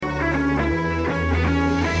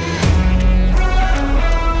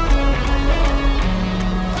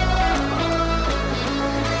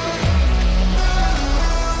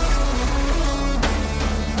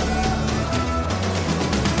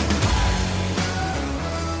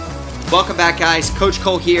Welcome back, guys. Coach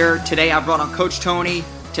Cole here. Today I brought on Coach Tony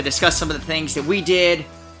to discuss some of the things that we did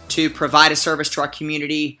to provide a service to our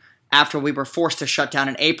community after we were forced to shut down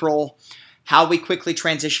in April, how we quickly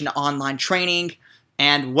transitioned to online training,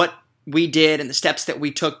 and what we did and the steps that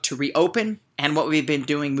we took to reopen and what we've been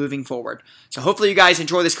doing moving forward. So hopefully you guys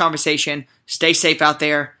enjoy this conversation. Stay safe out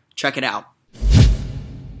there. Check it out.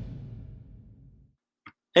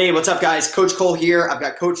 Hey, what's up, guys? Coach Cole here. I've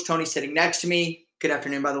got Coach Tony sitting next to me. Good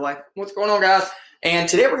afternoon, by the way. What's going on, guys? And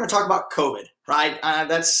today we're going to talk about COVID, right?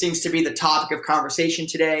 That seems to be the topic of conversation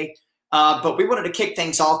today. But we wanted to kick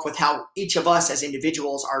things off with how each of us as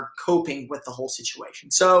individuals are coping with the whole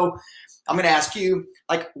situation. So I'm going to ask you,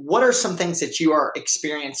 what are some things that you are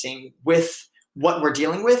experiencing with what we're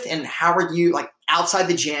dealing with? And how are you, outside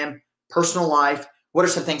the gym, personal life, what are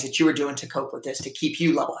some things that you were doing to cope with this to keep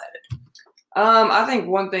you level-headed? I think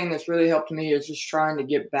one thing that's really helped me is just trying to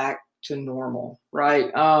get back to normal, right?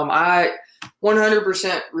 I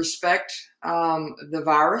 100% respect the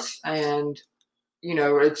virus and,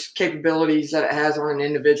 its capabilities that it has on an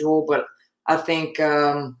individual. But I think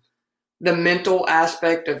the mental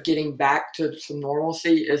aspect of getting back to some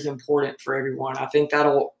normalcy is important for everyone. I think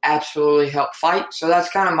that'll absolutely help fight. So that's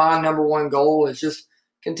kind of my number one goal, is just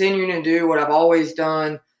continuing to do what I've always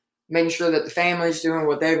done, making sure that the family's doing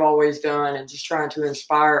what they've always done, and just trying to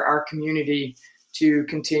inspire our community to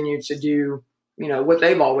continue to do, what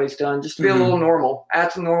they've always done, just to be a little normal,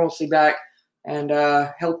 add some normalcy back, and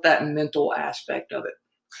help that mental aspect of it.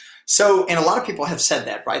 So, and a lot of people have said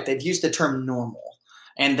that, right? They've used the term normal,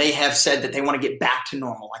 and they have said that they want to get back to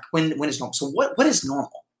normal. When is normal? So what is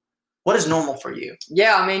normal? What is normal for you?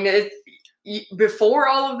 Yeah, I mean, before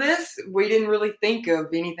all of this, we didn't really think of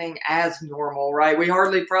anything as normal, right? We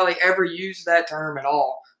hardly probably ever used that term at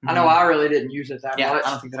all. I know I really didn't use it that much. I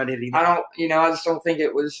don't think that I did either. I just don't think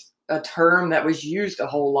it was a term that was used a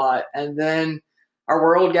whole lot. And then our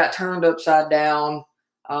world got turned upside down.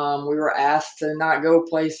 We were asked to not go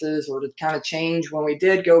places or to kind of change when we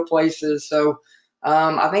did go places. So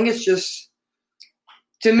I think it's just,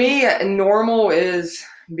 to me, normal is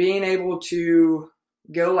being able to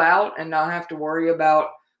go out and not have to worry about,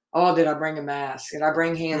 oh, did I bring a mask? Did I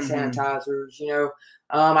bring hand sanitizers?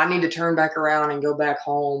 I need to turn back around and go back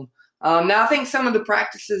home. Now, I think some of the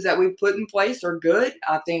practices that we've put in place are good.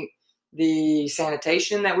 I think the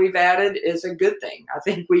sanitation that we've added is a good thing. I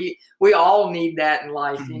think we all need that in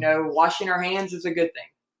life. Washing our hands is a good thing.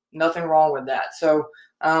 Nothing wrong with that. So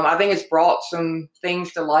I think it's brought some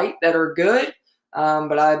things to light that are good.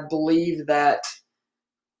 But I believe that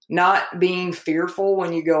not being fearful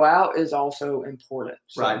when you go out is also important.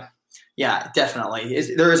 So. Right. Yeah, definitely.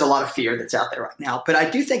 There is a lot of fear that's out there right now. But I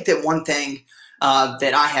do think that one thing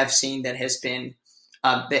that I have seen that has been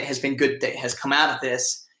good, that has come out of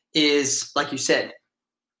this, is, like you said,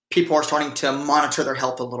 people are starting to monitor their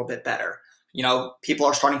health a little bit better. People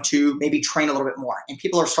are starting to maybe train a little bit more, and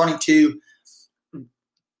people are starting to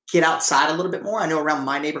get outside a little bit more. I know around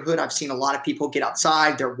my neighborhood, I've seen a lot of people get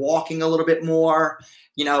outside. They're walking a little bit more,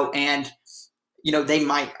 and they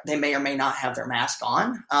may or may not have their mask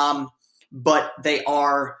on, but they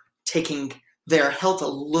are taking their health a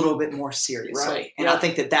little bit more seriously. Right. And I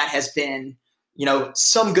think that has been,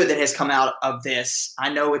 some good that has come out of this. I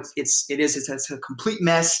know it's a complete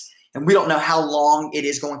mess, and we don't know how long it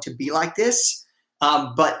is going to be like this.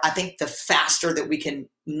 But I think the faster that we can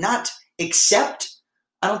not accept,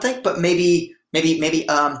 I don't think, but maybe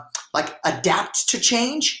adapt to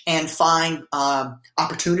change and find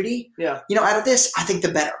opportunity, out of this, I think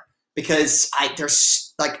the better, because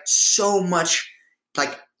there's so much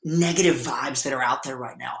negative vibes that are out there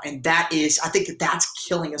right now. And I think that's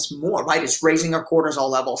killing us more, right? It's raising our cortisol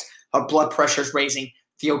levels, our blood pressure is raising,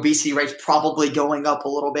 the obesity rate's probably going up a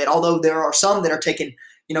little bit, although there are some that are taking,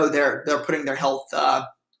 they're putting their health,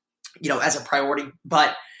 as a priority,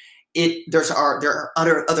 but there are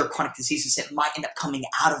other chronic diseases that might end up coming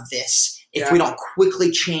out of this if we don't quickly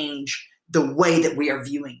change the way that we are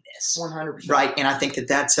viewing this. 100%. Right. And I think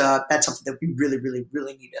that's something that we really, really,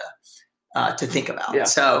 really need to think about. Yeah.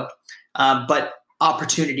 So, but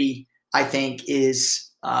opportunity, I think, is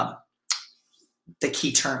the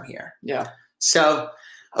key term here. Yeah. So,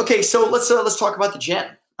 okay. So let's talk about the gym.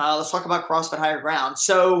 Let's talk about CrossFit Higher Ground.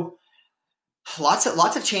 So, lots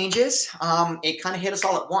of changes. It kind of hit us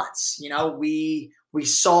all at once. We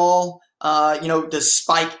saw the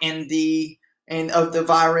spike of the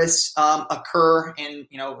virus occur in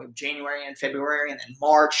January and February, and then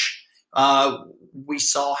March. We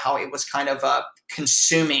saw how it was kind of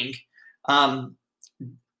consuming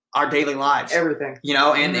our daily lives, everything.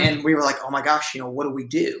 And we were like, oh my gosh, what do we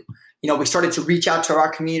do? We started to reach out to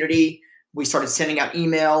our community. We started sending out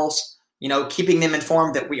emails. keeping them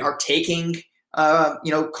informed that we are taking,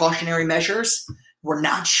 cautionary measures. We're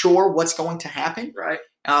not sure what's going to happen. Right.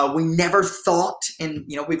 We never thought, and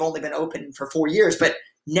we've only been open for 4 years, but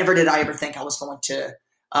never did I ever think I was going to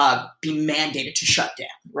be mandated to shut down.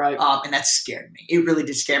 Right. And that scared me. It really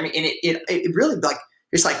did scare me, and it really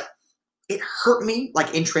it hurt me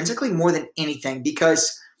intrinsically more than anything,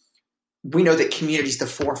 because we know that community is the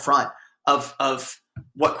forefront of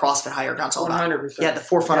what CrossFit Higher Ground's all about. 100%. Yeah, the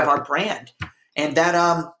forefront of our brand, and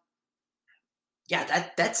that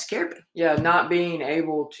that scared me. Yeah, not being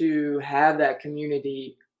able to have that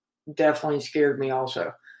community definitely scared me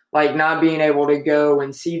also. Not being able to go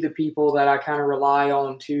and see the people that I kind of rely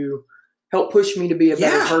on to help push me to be a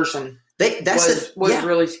better person was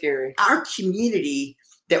really scary. Our community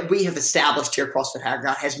that we have established here at CrossFit Higher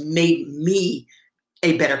Ground has made me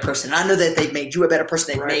a better person. I know that they've made you a better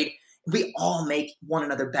person. We all make one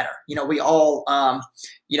another better. We all, kind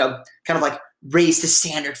of raise the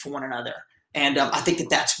standard for one another. And I think that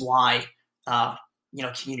that's why,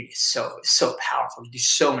 community is so powerful. We do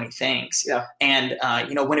so many things. Yeah. And,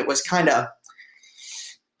 when it was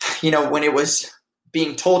when it was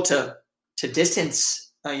being told to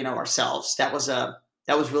distance, ourselves, that was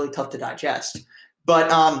really tough to digest.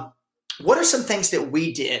 But what are some things that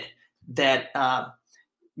we did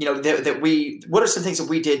what are some things that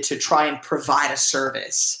we did to try and provide a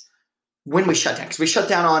service when we shut down? Because we shut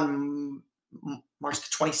down on March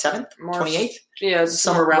the 27th, 28th? Yeah,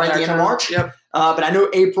 somewhere around the end of March. Yep. But I know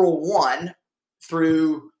April 1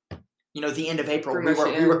 through, the end of April,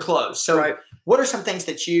 we were closed. So what are some things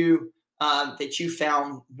that you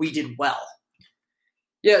found we did well?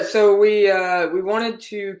 Yeah, so we wanted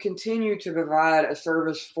to continue to provide a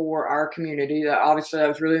service for our community. That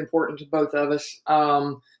was really important to both of us.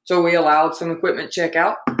 So we allowed some equipment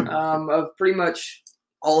checkout of pretty much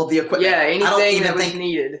all of the equipment. Yeah, anything that was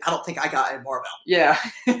needed. I don't think I got a barbell. Yeah.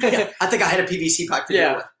 I think I had a PVC pipe to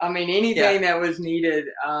deal with. Anything that was needed,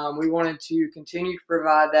 we wanted to continue to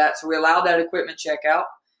provide that. So we allowed that equipment checkout.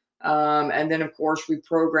 And then, of course, we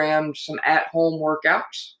programmed some at-home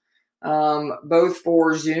workouts, both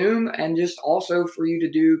for Zoom and just also for you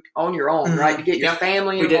to do on your own, right? To get your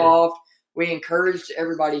family involved. We encouraged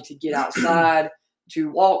everybody to get outside,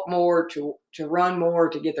 to walk more, to run more,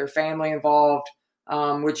 to get their family involved.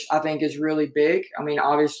 Which I think is really big.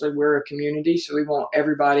 Obviously we're a community, so we want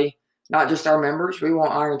everybody, not just our members, we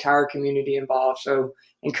want our entire community involved. So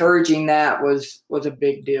encouraging that was a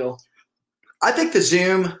big deal. I think the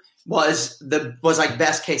Zoom was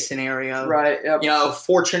best case scenario. Right. Yep.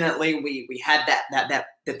 Fortunately we had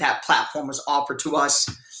that platform was offered to us,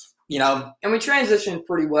 and we transitioned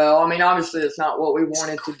pretty well. Obviously it's not what we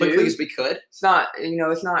wanted to do. Quickly as we could. It's not,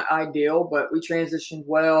 it's not ideal, but we transitioned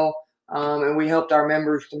well. And we helped our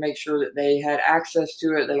members to make sure that they had access to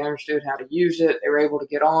it. They understood how to use it. They were able to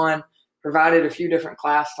get on, provided a few different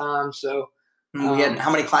class times. So we had,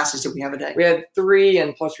 how many classes did we have a day? We had 3,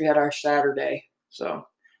 and plus we had our Saturday. So,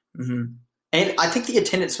 and I think the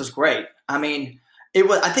attendance was great. I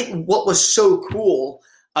think what was so cool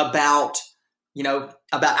about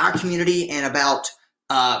our community and about,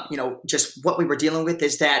 just what we were dealing with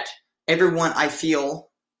is that everyone, I feel,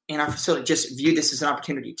 in our facility just viewed this as an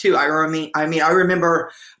opportunity too. I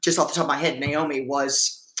remember just off the top of my head, Naomi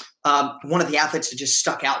was one of the athletes that just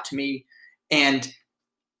stuck out to me, and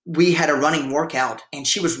we had a running workout, and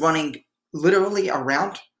she was running literally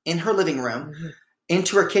around in her living room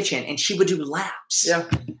into her kitchen, and she would do laps. Yeah.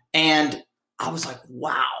 And I was like,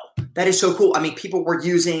 wow, that is so cool. People were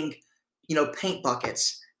using, paint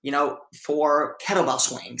buckets, for kettlebell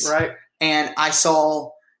swings. Right. And I saw,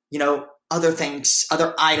 other things,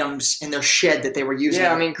 other items in their shed that they were using.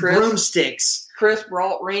 Yeah, broomsticks. Chris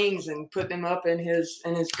brought rings and put them up in his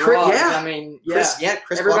garage.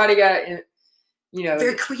 Chris everybody got,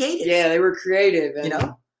 very creative. Yeah, they were creative,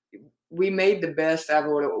 and we made the best out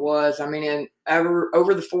of what it was. And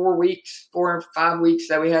over the 4 or 5 weeks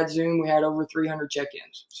that we had Zoom, we had over 300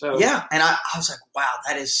 check-ins. So yeah, and I was like, wow,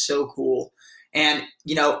 that is so cool. And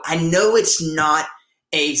I know it's not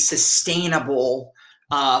a sustainable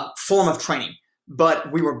form of training,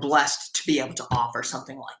 but we were blessed to be able to offer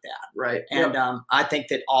something like that. Right. And I think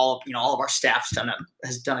that all of our staff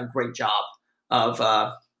has done a great job of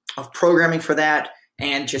programming for that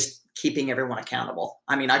and just keeping everyone accountable.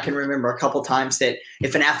 I can remember a couple times that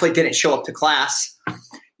if an athlete didn't show up to class,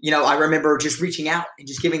 I remember just reaching out and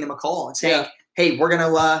just giving them a call and saying, hey, we're going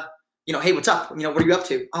to, hey, what's up? What are you up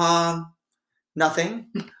to? Nothing.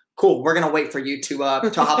 Cool. We're going to wait for you to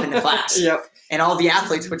hop into class. Yep. And all the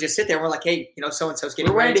athletes would just sit there. And we're like, hey, so-and-so's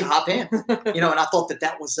getting ready to hop in, and I thought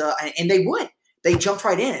that was, and they would, they jumped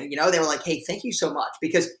right in. You know, they were like, hey, thank you so much,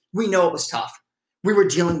 because we know it was tough. We were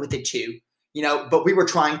dealing with it too, you know, but we were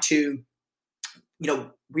trying to, you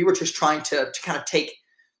know, we were just trying to kind of take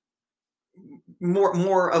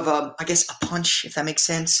more of a, I guess, a punch, if that makes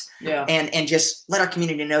sense. Yeah. And just let our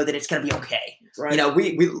community know that it's going to be okay. Right. You know,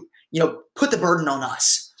 we you know, put the burden on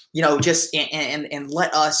us, you know, just and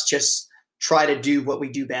let us just try to do what we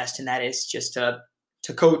do best, and that is just to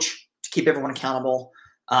coach, to keep everyone accountable.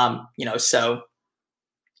 You know, so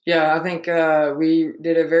yeah, I think we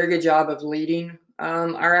did a very good job of leading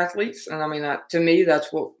our athletes, and I mean, to me,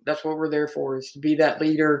 that's what we're there for, is to be that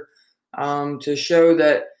leader, to show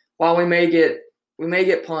that while we may get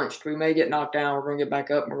punched, we may get knocked down, we're going to get back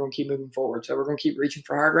up, and we're going to keep moving forward. So we're going to keep reaching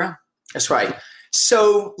for higher ground. That's right.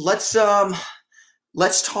 So let's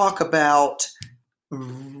talk about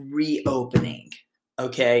reopening.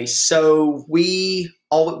 Okay, so we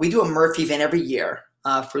do a Murphy event every year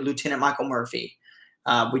for Lieutenant Michael Murphy.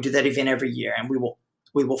 We do that event every year, and we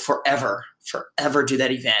will forever do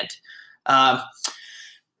that event.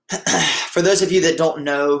 For those of you that don't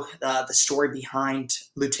know the story behind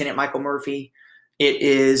Lieutenant Michael Murphy,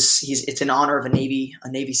 it's in honor of a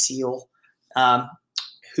Navy SEAL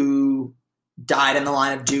who died in the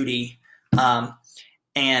line of duty,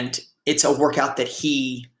 and it's a workout that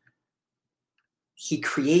he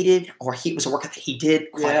created, or it was a workout that he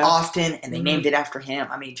did quite often, and they named it after him.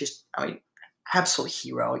 I mean, absolute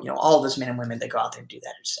hero. You know, all of those men and women that go out there and do that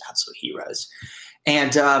are just absolute heroes.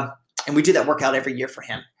 And we do that workout every year for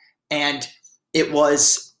him. And it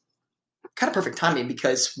was kind of perfect timing,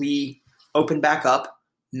 because we opened back up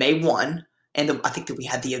May 1, and I think that we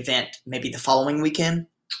had the event maybe the following weekend.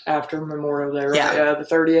 After Memorial Day, right? Yeah, the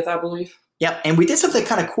 30th, I believe. Yep, and we did something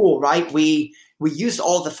kind of cool, right? We used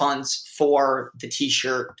all the funds for the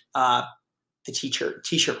t-shirt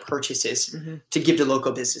purchases to give to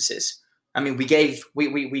local businesses. I mean, we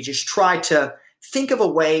just tried to think of a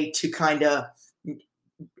way to kind of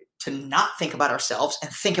to not think about ourselves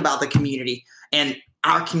and think about the community. And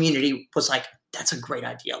our community was like, that's a great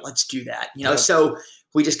idea. Let's do that. You know, so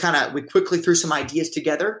we just we quickly threw some ideas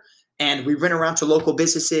together, and we went around to local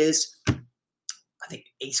businesses. I think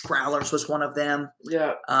Ace Growlers was one of them.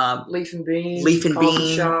 Yeah. Leaf and Bean.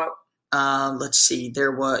 Coffee Shop. Let's see.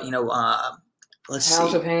 There was,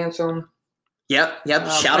 House of Handsome. Yep.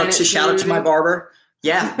 Shout out to my barber.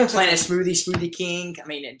 Yeah. Planet Smoothie King. I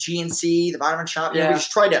mean, GNC, the Vitamin Shop. You know, we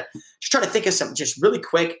just try to think of something just really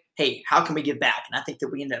quick. Hey, how can we give back? And I think that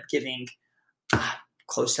we ended up giving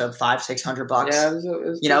close to $500-600. Yeah, it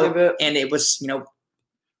was you know, bit. And it was, you know,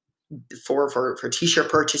 for t-shirt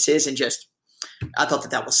purchases, and just, I thought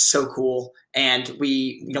that was so cool. And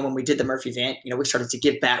we, you know, when we did the Murphy event, you know, we started to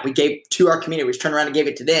give back. We gave to our community. We just turned around and gave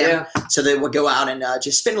it to them, so they would go out and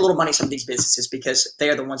just spend a little money on some of these businesses, because they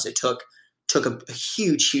are the ones that took a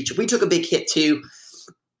huge. We took a big hit too,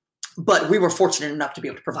 but we were fortunate enough to be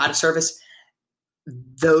able to provide a service.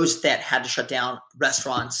 Those that had to shut down,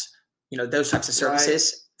 restaurants, you know, those types of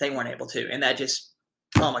services, they weren't able to, and that just,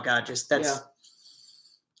 oh my God, just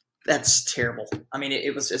that's terrible. I mean,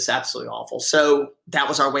 it's absolutely awful. So that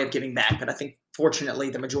was our way of giving back. But I think,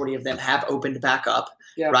 fortunately, the majority of them have opened back up,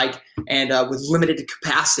 right? And with limited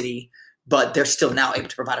capacity, but they're still now able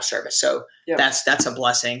to provide a service. So that's a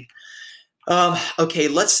blessing. Okay,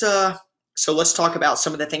 let's talk about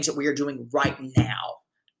some of the things that we are doing right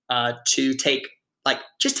now to take,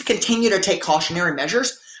 just to continue to take cautionary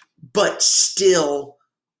measures, but still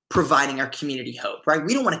providing our community hope, right?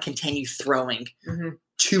 We don't want to continue throwing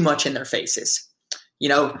too much in their faces. You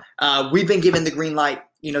know, we've been given the green light,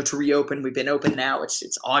 you know, to reopen. We've been open now.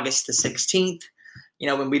 It's August the 16th. You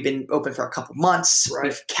know, when we've been open for a couple months,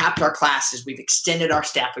 we've capped our classes. We've extended our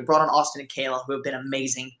staff. We brought on Austin and Kayla, who have been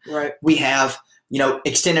amazing. Right. We have, you know,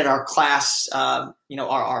 extended our class, you know,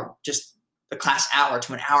 our just the class hour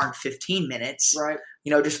to an hour and 15 minutes. Right.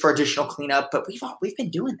 You know, just for additional cleanup. But we've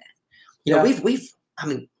been doing that. You know, I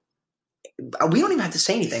mean, we don't even have to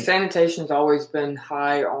say anything. Sanitation's always been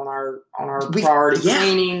high on our priority.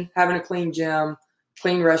 Cleaning, having a clean gym,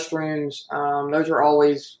 clean restrooms. Those are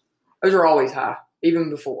always high, even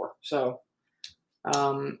before. So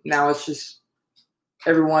now it's just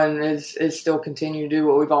everyone is still continuing to do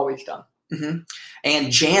what we've always done. Mm-hmm.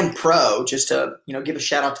 And Jan Pro, just to, you know, give a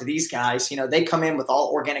shout out to these guys. You know, they come in with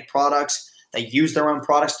all organic products. They use their own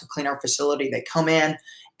products to clean our facility. They come in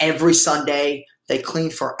every Sunday. They clean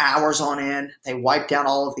for hours on end. They wipe down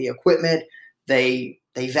all of the equipment. They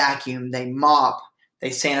vacuum. They mop. They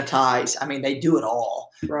sanitize. I mean, they do it all.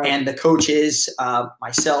 Right. And the coaches,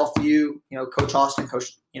 myself, you know, Coach Austin,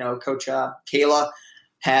 Coach Kayla,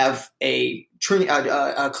 have a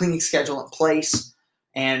cleaning schedule in place.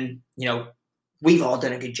 And, you know, we've all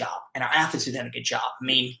done a good job, and our athletes have done a good job. I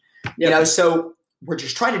mean, Yep. so we're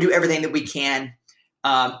just trying to do everything that we can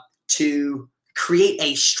to create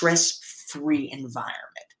a stress-free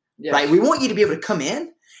environment, Yes. right? We want you to be able to come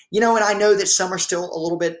in, and I know that some are still a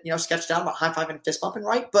little bit, sketched out about high-fiving and fist bumping,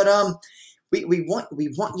 right? But we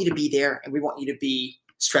want you to be there, and we want you to be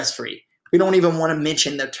stress-free. We don't even want to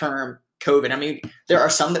mention the term COVID. I mean, there are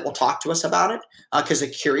some that will talk to us about it because they're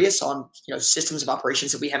curious on systems of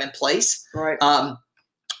operations that we have in place. Right.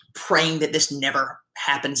 Praying that this never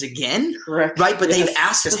happens again. Correct. Right. But Yes. they've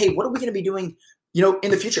asked us, hey, what are we going to be doing,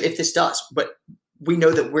 in the future if this does? But we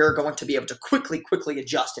know that we're going to be able to quickly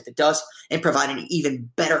adjust if it does and provide an even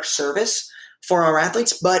better service for our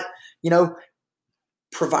athletes. But,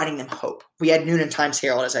 providing them hope. We had Noonan Times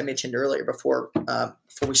Herald, as I mentioned earlier before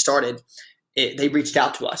we started. They reached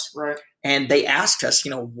out to us. Right. And they asked us,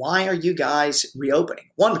 why are you guys reopening?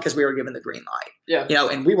 One, because we were given the green light. Yeah.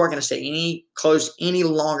 And we weren't going to stay closed any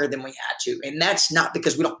longer than we had to. And that's not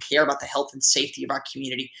because we don't care about the health and safety of our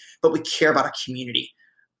community, but we care about our community.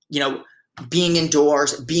 Being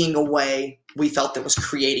indoors, being away, we felt that was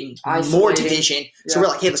creating more division. So we're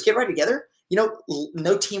like, hey, let's get right together. No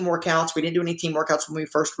team workouts. We didn't do any team workouts when we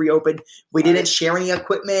first reopened. We didn't share any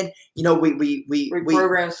equipment. We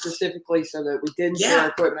programmed specifically so that we didn't share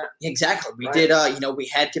equipment. Exactly. We did. We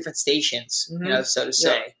had different stations. So to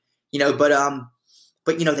say. But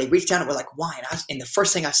they reached out and we're like, why? And the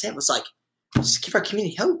first thing I said was like, just give our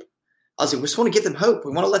community hope. I was like, we just want to give them hope.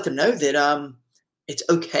 We want to let them know that it's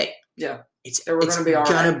okay. Yeah. It's going to be all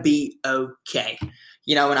right. Gonna be okay.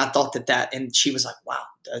 And I thought that, and she was like, wow,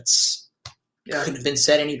 that's. Couldn't have been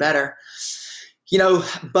said any better,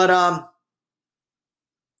 but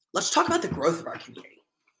let's talk about the growth of our community.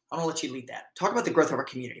 I want to let you lead that. Talk about the growth of our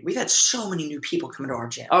community. We've had so many new people come into our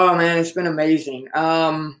gym. Oh man, it's been amazing.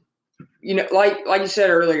 Like you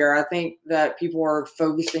said earlier, I think that people are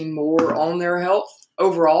focusing more on their health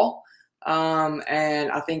overall.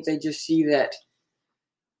 And I think they just see that.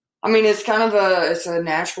 I mean, it's kind of it's a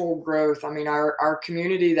natural growth. I mean, our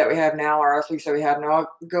community that we have now, our athletes that we have now,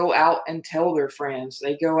 go out and tell their friends.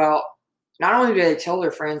 They go out. Not only do they tell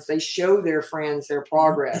their friends, they show their friends their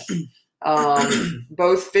progress,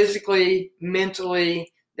 both physically,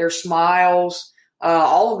 mentally, their smiles.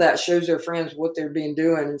 All of that shows their friends what they're being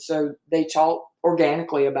doing, and so they talk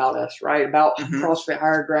organically about us, right? About CrossFit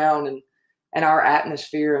Higher Ground and our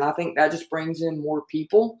atmosphere, and I think that just brings in more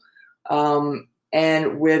people.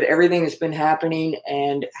 And with everything that's been happening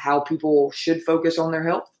and how people should focus on their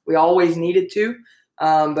health, we always needed to.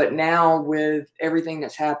 But now with everything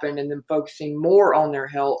that's happened and them focusing more on their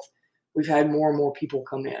health, we've had more and more people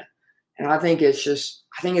come in. And I think it's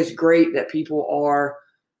great that people are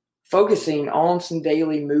focusing on some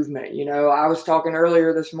daily movement. I was talking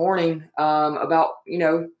earlier this morning about,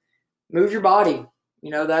 move your body.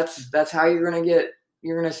 That's how you're going to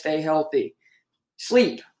stay healthy.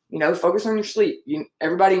 Sleep. Focus on your sleep.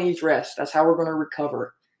 Everybody needs rest. That's how we're going to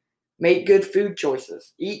recover. Make good food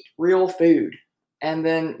choices. Eat real food. And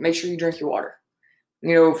then make sure you drink your water.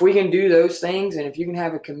 If we can do those things and if you can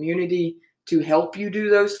have a community to help you do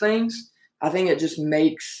those things, I think it just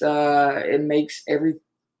makes it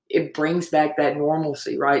brings back that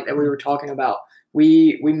normalcy, right, that we were talking about.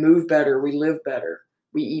 We move better. We live better.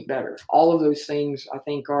 We eat better. All of those things I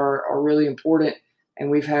think are really important.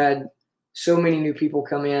 And we've had so many new people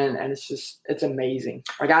come in, and it's amazing.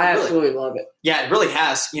 Like, I absolutely love it. Yeah, it really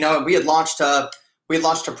has. We had launched a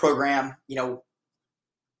program,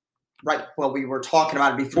 right. Well, we were talking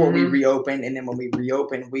about it before we reopened. And then when we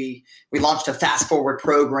reopened, we launched a fast forward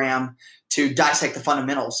program to dissect the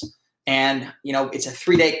fundamentals. And, it's a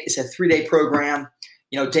 3-day program.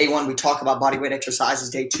 Day 1, we talk about bodyweight exercises.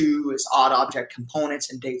 Day 2 is odd object components.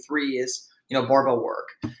 And day 3 is, barbell work.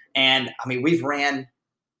 And I mean, we've ran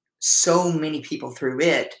so many people through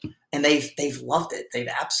it, and they've loved it. They've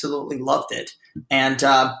absolutely loved it. And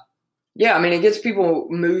I mean, it gets people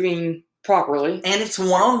moving properly, and it's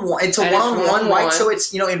one-on-one. It's a one-on-one, right? So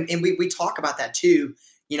it's and we talk about that too,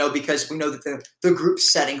 because we know that the group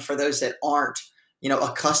setting for those that aren't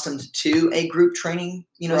accustomed to a group training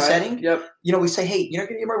setting. Yep. We say, hey, you're not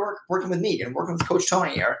going to be working with me. You're working with Coach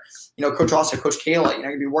Tony or Coach Ross or Coach Kayla. You're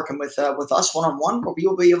going to be working with us one-on-one, but we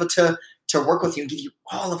will be able to work with you and give you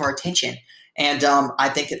all of our attention. And I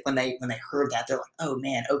think that when they heard that, they're like, oh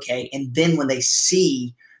man, okay. And then when they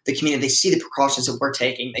see the community, they see the precautions that we're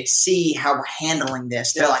taking, they see how we're handling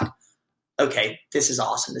this, they're like, okay, this is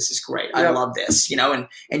awesome. This is great. I love this,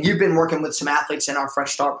 and you've been working with some athletes in our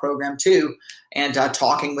Fresh Start program too, and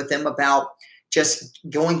talking with them about just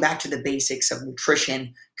going back to the basics of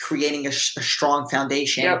nutrition, creating a strong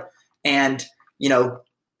foundation, and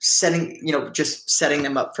just setting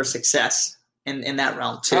them up for success in that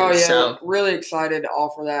realm too. Oh, yeah. So we're really excited to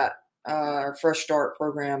offer that Fresh Start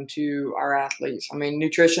program to our athletes. I mean,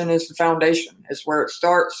 nutrition is the foundation. It's where it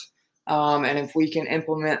starts. And if we can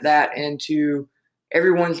implement that into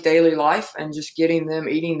everyone's daily life and just getting them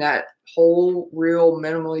eating that whole, real,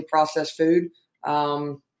 minimally processed food,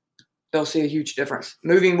 they'll see a huge difference.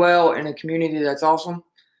 Moving well in a community that's awesome,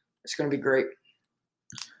 it's going to be great.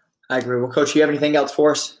 I agree. Well, Coach, you have anything else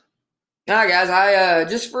for us? No, guys, I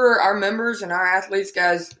just for our members and our athletes,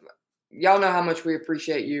 guys, y'all know how much we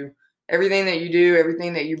appreciate you. Everything that you do,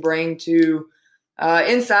 everything that you bring to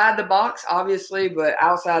inside the box, obviously, but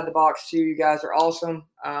outside the box too. You guys are awesome.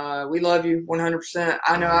 We love you 100%.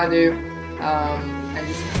 I know I do. And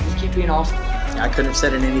just keep being awesome. I couldn't have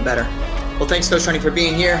said it any better. Well, thanks, Coach Tony, for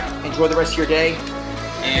being here. Enjoy the rest of your day.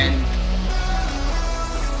 And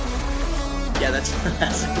yeah, that's